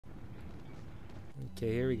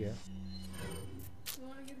Okay, here we go. You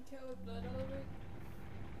want to get a cat with blood all over it?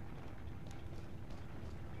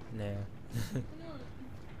 Nah. Come on.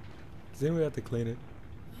 Then we have to clean it.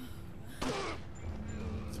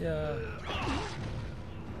 Yeah.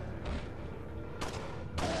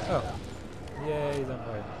 Oh. Yeah, he's on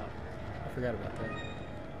fire. I forgot about that.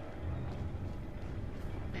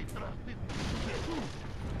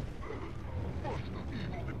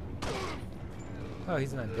 Oh,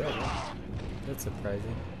 he's not dead. That's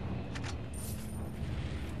surprising.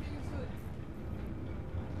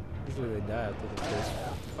 Usually they die after the first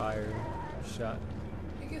fire shot.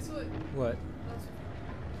 Hey, guess what? What?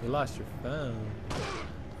 You lost your phone.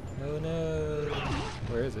 Oh no.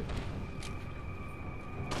 Where is it?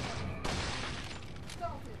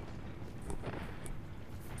 Stop it.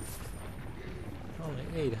 Only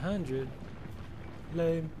 800.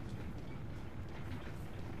 Lame.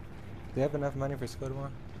 Do they have enough money for school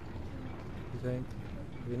tomorrow? You think?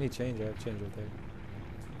 If we need change, I have change right there.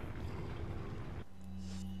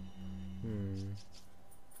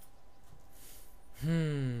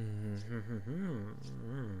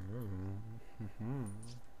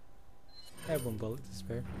 I have one bullet to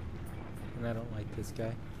spare. And I don't like this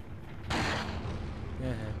guy.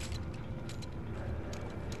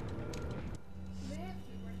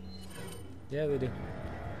 Yeah, they do.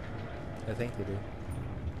 I think they do.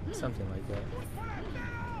 Something like that.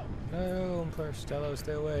 No, Porstello,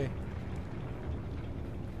 stay away.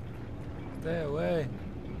 Stay away.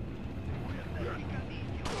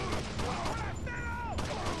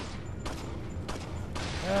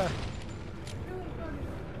 Ah.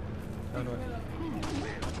 Oh no.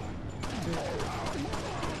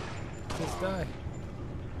 Just die.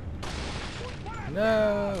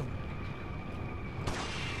 No.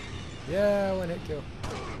 Yeah, one hit kill.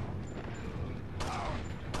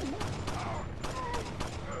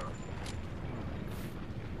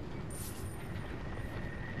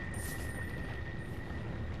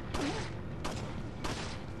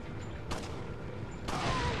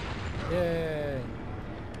 Yay!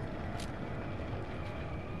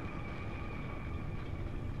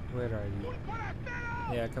 Where are you?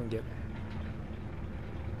 Yeah, come get me.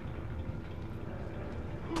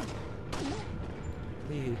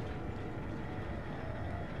 Lee.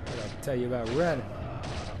 What did I tell you about running?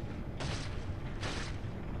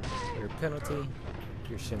 Your penalty,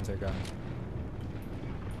 your shins are gone.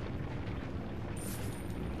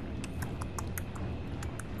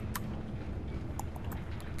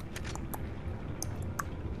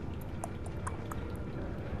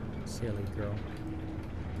 Silly girl.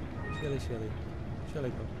 Silly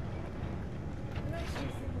girl.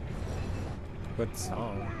 What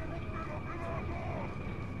song?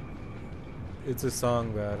 It's a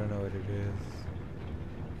song, but I don't know what it is.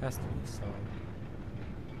 Has to be a song.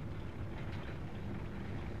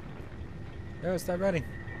 No, stop running!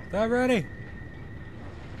 Stop running!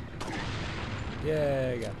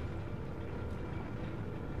 Yeah, I got it.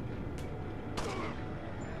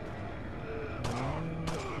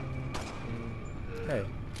 Hey,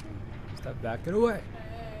 stop backing away.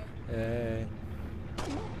 Hey.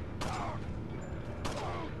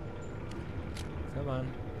 Come on.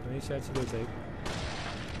 How many shots you gonna take?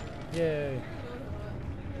 Yay.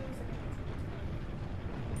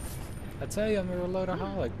 I tell you, I'm a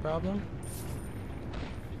reloadaholic. Problem?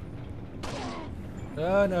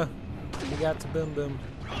 Oh no. You got to boom boom.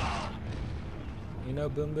 You know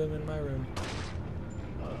boom boom in my room.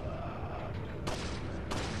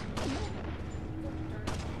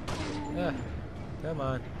 Ah, come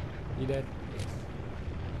on. You dead? Yes.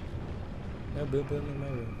 No boom boom in my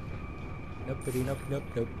room. Nope, nope, nope,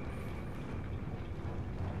 nope.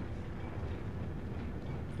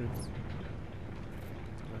 Oops.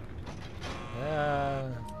 Ah.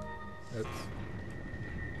 Oops.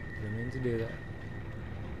 Didn't mean to do that.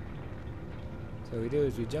 So what we do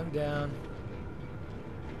is we jump down.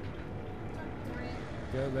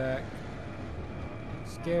 Go back.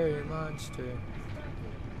 Scary monster.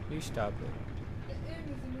 You stop it. The M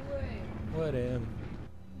is in the way. What M?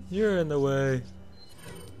 You're in the way.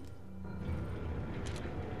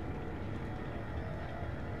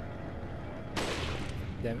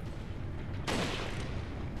 Damn it.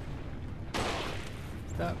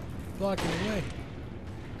 Stop blocking the way.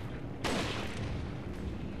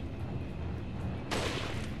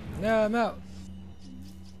 No, I'm out.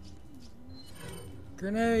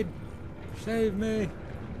 Grenade! Save me!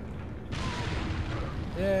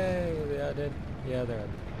 Yay, are they all dead? Yeah, they're all dead.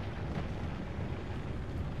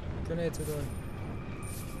 Grenades are doing.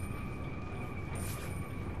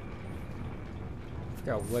 I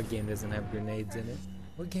forgot what game doesn't have grenades in it.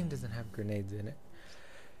 What game doesn't have grenades in it?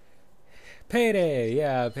 Payday!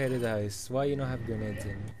 Yeah, Payday the heist. Why you don't have grenades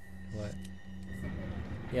in? What?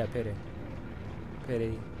 Yeah, Payday.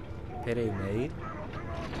 Payday. Payday Maid?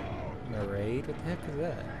 Marade? What the heck is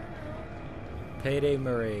that? Payday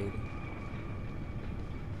Marade.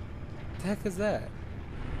 What the heck is that?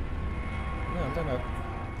 No, I'm talking about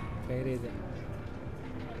Payday the...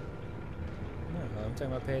 No, I'm talking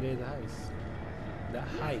about Payday the heist. The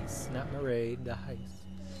heist, not Marade, the heist.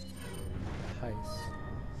 The heist.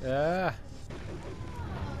 Ah!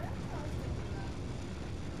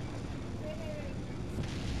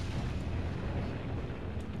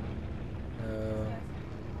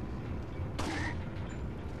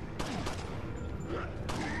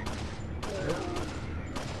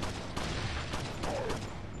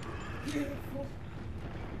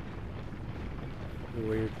 You're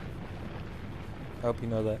weird. I hope you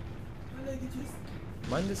know that. My leg itches.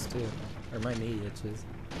 Mine does too. Or my knee itches.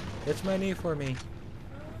 Itch my knee for me.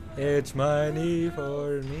 Itch my knee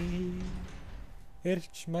for me.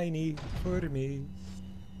 Itch my knee for me.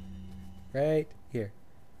 Right here.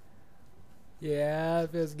 Yeah,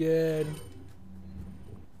 it feels good.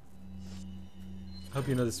 Hope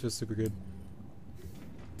you know this feels super good.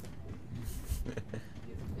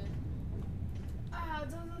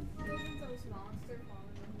 Doesn't those monster fall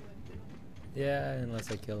in the hood? Yeah,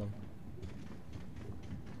 unless I kill him.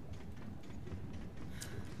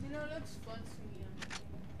 You know, it looks fun to me.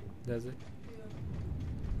 Does it?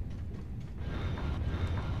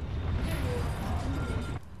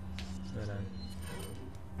 Right on.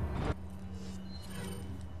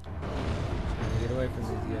 Get away from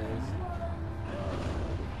these guys.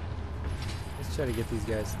 Let's try to get these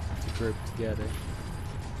guys to group together.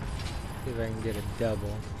 See if I can get a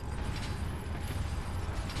double.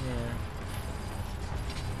 Yeah.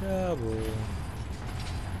 Double.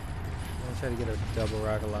 I'll try to get a double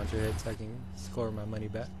rocket launcher hit so I can score my money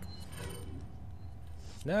back.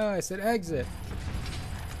 No, I said exit!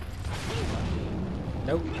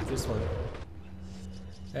 Nope, just one.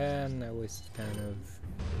 And I wasted kind of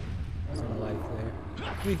some life there.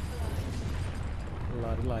 Whee. A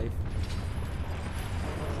lot of life.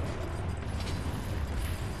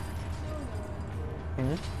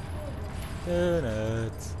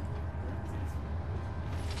 Donuts.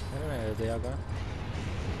 I don't know, are they all gone?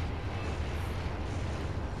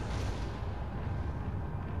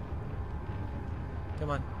 Come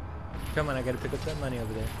on. Come on, I gotta pick up that money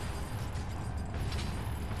over there.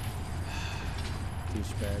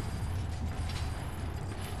 Douchebag.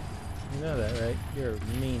 You know that, right? You're a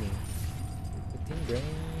meanie. 15 grand.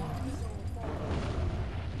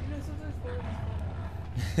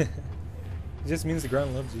 It just means the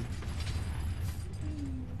ground loves you.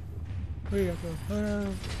 Where you go? Oh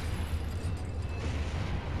no.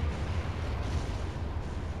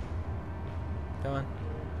 Come on.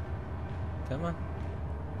 Come on.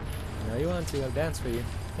 I know you want to. I'll dance for you.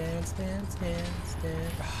 Dance, dance, dance,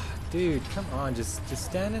 dance. Oh, dude, come on. Just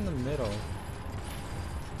stand in the middle.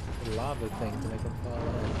 The lava thing to make him fall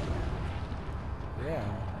in. Yeah.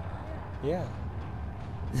 Yeah.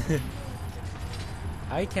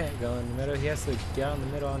 I can't go in the middle. He has to get out in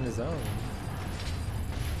the middle on his own.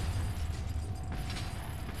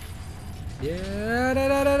 Yeah. Da,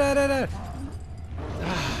 da, da, da, da, da.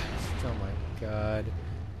 Ah, oh my god.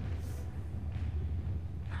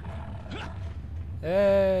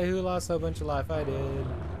 Hey, who lost a bunch of life? I did.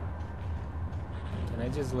 Can I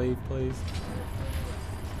just leave, please?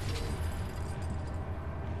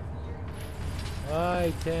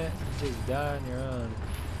 Why can't you just die on your own?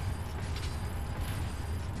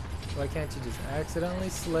 Why can't you just accidentally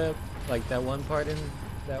slip like that one part in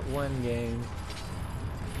that one game?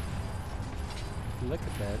 Look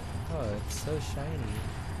at that. Oh, it's so shiny.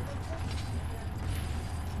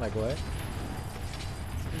 Like what?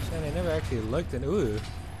 So shiny. I never actually looked at. Ooh.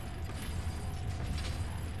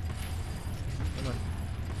 Come on.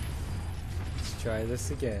 Let's try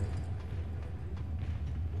this again.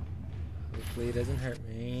 Hopefully it doesn't hurt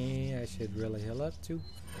me. I should really heal up too.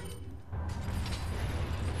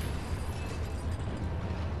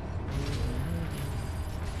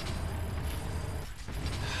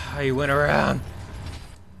 He went around.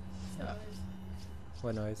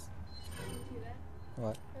 What noise?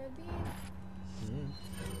 What?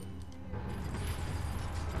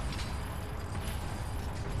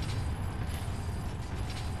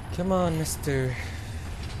 Come on, mister.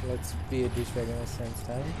 Let's be a douchebag in this next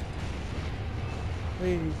time.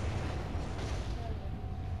 Wait.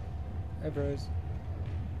 Hi, bros.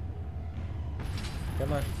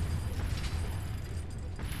 Come on.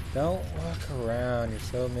 Don't walk around. You're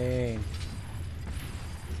so mean.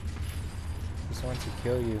 Just want to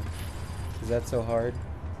kill you. Is that so hard?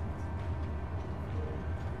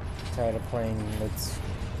 Tired of playing let's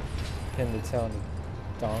pin the tail on the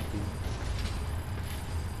donkey.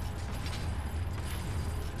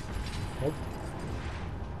 Nope.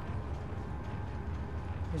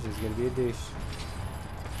 He's just gonna be a douche.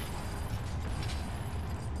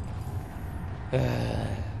 Oh,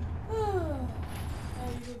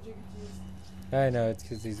 you go drink juice. I know, it's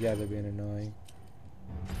because these guys are being annoying.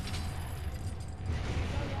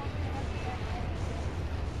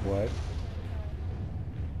 What?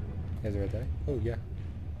 Is it right there? Oh, yeah.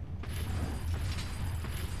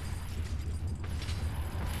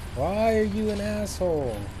 Why are you an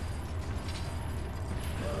asshole?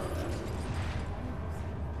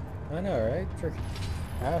 I know, right? Freaking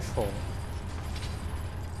asshole.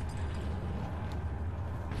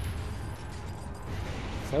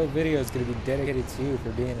 This whole video is going to be dedicated to you for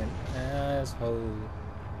being an asshole.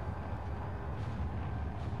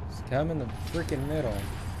 Just come in the freaking middle.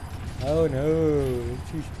 Oh no,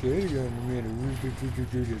 she's scared on the middle.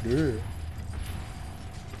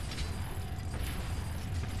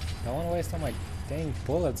 I don't want to waste all my dang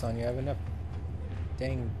bullets on you. I have enough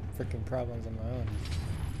dang freaking problems on my own.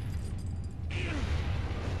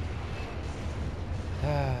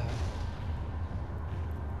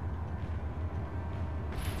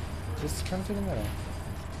 Just come to the middle.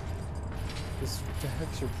 Just what the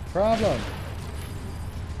heck's your problem?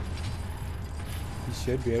 He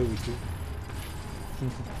should be able to.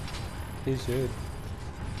 He should.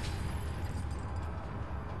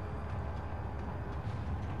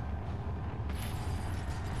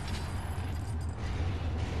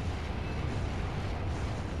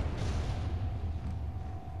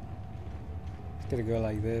 It's gonna go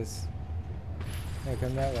like this. No,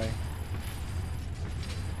 come that way.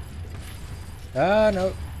 Ah,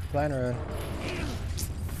 no. Plan run.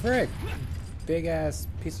 Frick! Big ass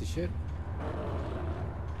piece of shit.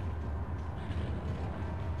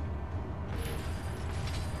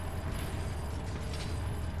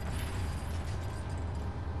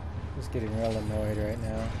 Just getting real annoyed right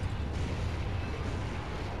now.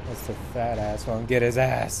 That's the fat ass one. Get his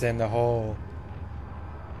ass in the hole.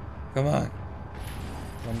 Come on.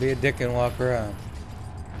 Don't be a dick and walk around.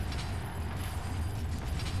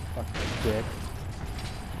 Fucking dick.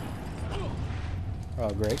 Oh,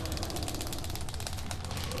 great.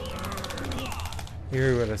 You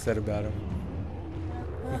heard what I said about him.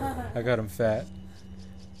 I got him fat.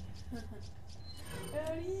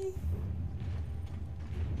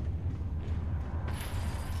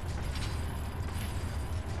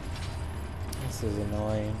 This is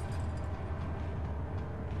annoying.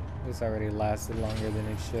 This already lasted longer than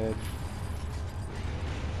it should.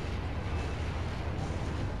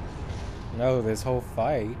 No, this whole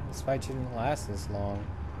fight. This fight shouldn't last this long.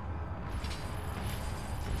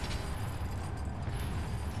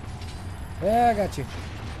 Yeah, I got you.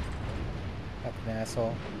 Fucking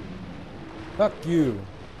asshole. Fuck you.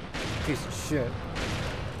 Piece of shit.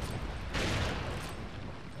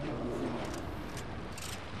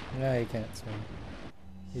 No, he can't swim.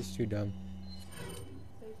 He's too dumb.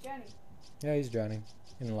 So he's drowning. Yeah, he's drowning.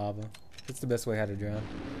 In lava. That's the best way how to drown.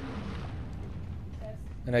 Yes.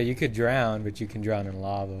 I know you could drown, but you can drown in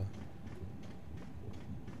lava.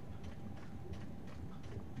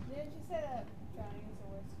 Didn't you say that drowning is the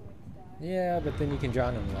worst way to die? Yeah, but then you can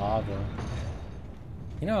drown in lava.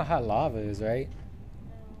 You know how hot lava is, right?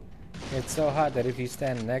 No. It's so hot that if you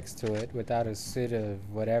stand next to it without a suit of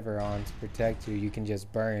whatever on to protect you, you can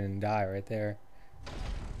just burn and die right there.